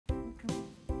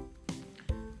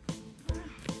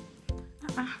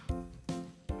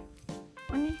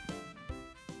Honey.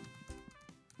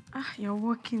 You're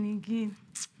working again.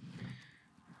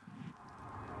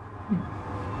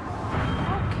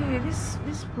 Okay,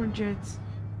 this project.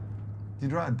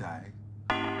 Did Ra die?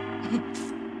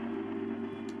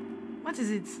 What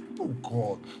is it? Oh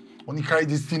God. Only carry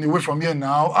this thing away from here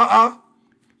now. I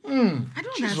don't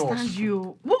understand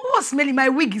you. What's smelling? My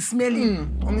wig is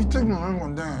smelling. Only take me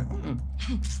on there.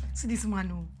 See this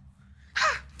man.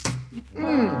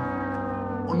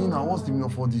 Only now, what's the meaning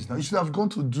of all this now? You should have gone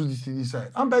to do this thing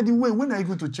inside. And by the way, when are you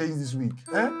going to change this wig?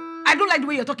 I don't like the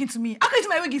way you're talking to me. How can you say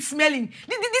my wig is smelling?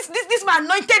 This my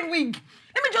anointed wig.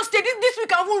 Let me just say this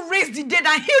week I will raise the dead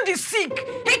and heal the sick.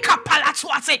 Hey, Kapala.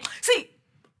 See,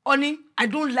 honey, I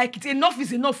don't like it. Enough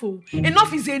is enough. Oh.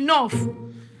 Enough is enough.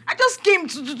 I just came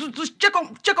to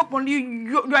check up on you.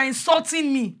 You are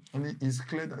insulting me. Only it's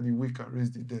clear that the wig can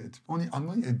raise the dead. Only I'm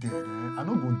not yet dead. I'm not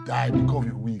going to die because of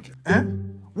your wig.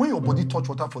 When your body touch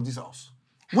water for this house,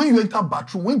 when you enter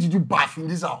bathroom, when did you bath in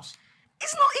this house?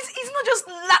 It's not just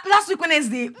last week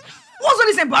Wednesday. What's all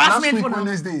this embarrassment for now?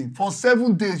 Last week Wednesday, for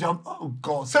 7 days you have, oh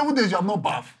God, 7 days you have not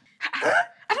bath.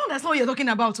 I don't understand what you're talking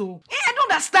about. Oh, I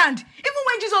don't understand. Even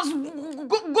when Jesus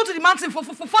go to the mountain for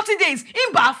 40 days,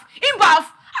 in bath,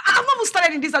 I've not even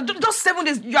started in this. Just 7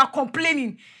 days, you are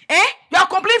complaining. You are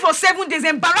complaining for 7 days,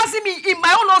 embarrassing me in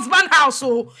my own husband's house.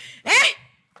 Oh,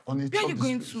 Honey, where are you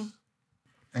going to?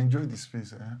 Enjoy the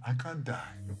space. I can't die.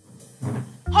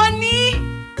 Honey,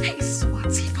 hey,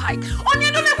 smarty pie. Honey,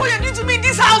 I don't like what you're doing to me in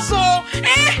this house. Oh,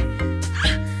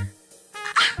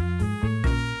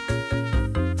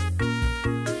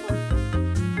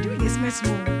 doing this mess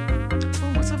more.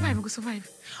 Oh, we'll survive.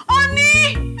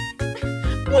 Honey!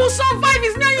 We'll survive.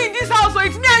 It's me and you in this house, or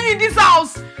it's me and you in this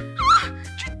house.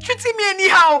 Treating me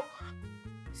anyhow.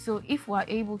 So if we're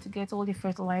able to get all the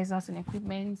fertilizers and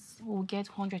equipment, we'll get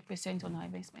 100% on our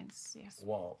investments. Yes.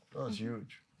 Wow, that's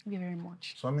huge. Thank you very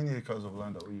much. So how many acres of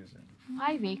land are we using?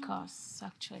 5 acres,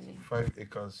 actually. 5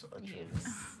 acres, actually. Yes.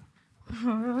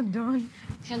 Well done.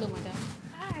 Hello, madam.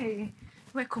 Hi.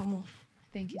 Welcome.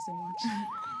 Thank you so much.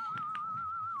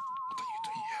 What are you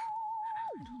doing here?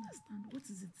 I don't understand. What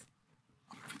is it?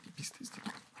 I'm really business.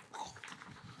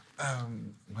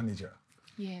 Manager.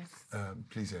 Yes.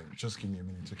 Please, just give me a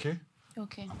minute, okay?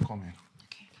 Okay. I'm coming.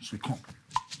 Okay. So come.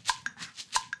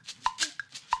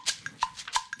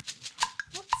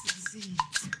 What is it?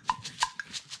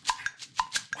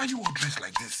 Why are you all dressed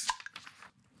like this?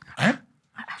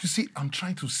 You see, I'm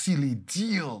trying to seal a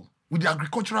deal with the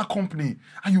agricultural company,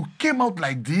 and you came out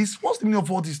like this? What's the meaning of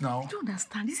all this now? I don't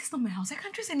understand. This is not my house. I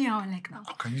can't dress anyhow I like now.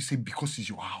 How can you say because it's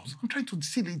your house? I'm trying to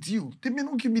seal a deal. They may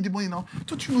not give me the money now.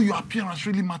 Don't you know your appearance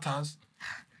really matters?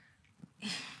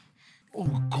 Oh,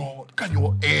 God. Look at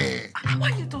your hair.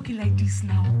 Why are you talking like this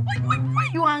now? Why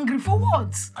are you angry? For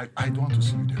what? I don't want to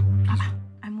see you there. Please.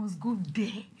 I must go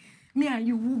there. Me and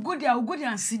you will go there. I'll go there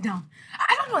and sit down.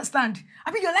 I don't understand.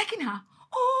 I mean, you're liking her.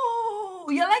 Oh,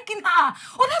 you're liking her.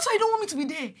 Oh, that's why you don't want me to be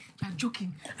there. You're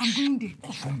joking. I'm going there.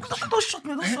 What's wrong with you? Don't shut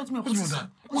me. Don't shut me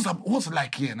up. What's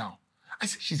like here now? I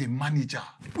said she's a manager.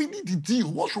 We need the deal.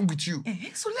 What's wrong with you?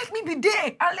 So let me be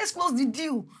there and let's close the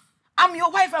deal. I'm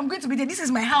your wife. I'm going to be there. This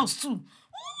is my house too.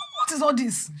 What is all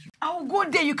this? I will go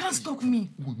there. You can't stop me.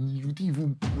 You didn't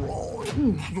even brush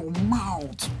your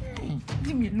mouth.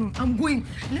 Leave me alone. I'm going.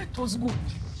 Let us go.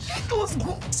 Let us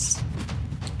go.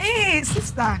 Hey,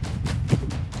 sister.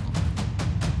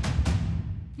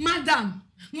 Madam,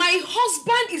 my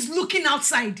husband is looking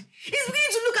outside. He's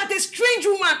beginning to look at a strange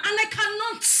woman and I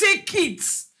cannot take it.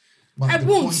 But I the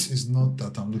won't. point is not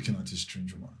that I'm looking at a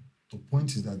strange woman. The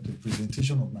point is that the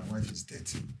presentation of my wife is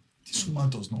dirty. This woman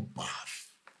does not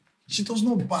bath. She does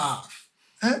not bath.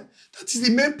 That is the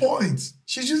main point.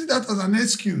 She's using that as an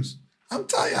excuse. I'm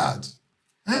tired.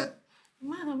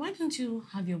 Madam, why don't you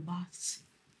have your baths?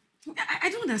 I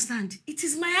don't understand. It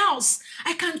is my house.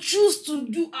 I can choose to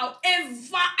do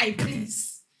however I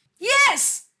please.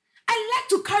 Yes! I like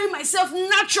to carry myself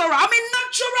natural. I'm a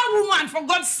natural woman, for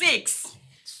God's sakes.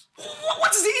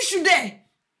 What is the issue there?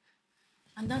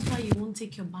 And that's why you won't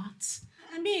take your baths.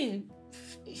 I mean,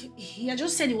 he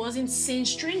just said he wasn't saying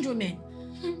strange women.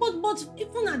 But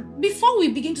even before we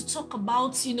begin to talk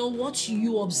about, what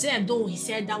you observed, though he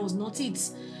said that was not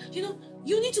it,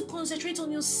 you need to concentrate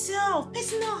on yourself.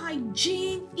 Personal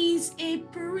hygiene is a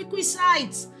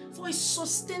prerequisite for a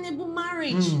sustainable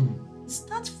marriage.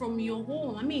 Start from your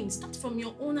home. Start from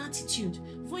your own attitude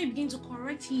before you begin to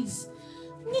correct his.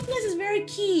 Neatness is very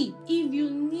key if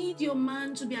you need your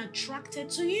man to be attracted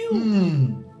to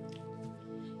you.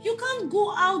 You can't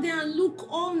go out there and look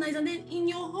all nice and then in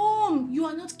your home, you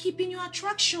are not keeping your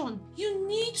attraction. You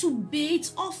need to bathe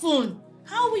often.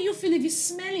 How will you feel if it's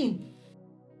smelling?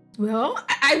 Well,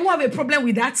 I won't have a problem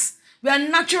with that. We are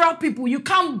natural people. You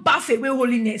can't bath away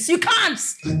holiness. You can't.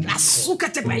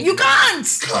 Nasukatepe. You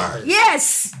can't. God.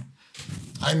 Yes.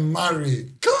 I'm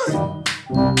married. God.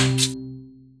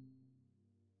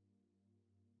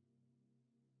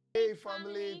 Hey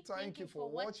family, thank you for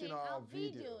watching our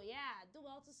video. Yeah, do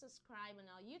well to subscribe on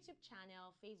our YouTube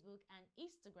channel, Facebook and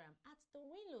Instagram at The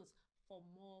Winlows for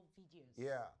more videos.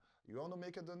 Yeah, you want to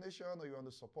make a donation or you want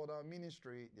to support our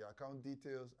ministry, the account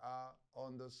details are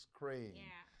on the screen.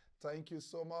 Yeah. Thank you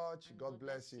so much. And God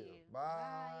bless you. Bye.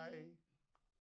 Bye.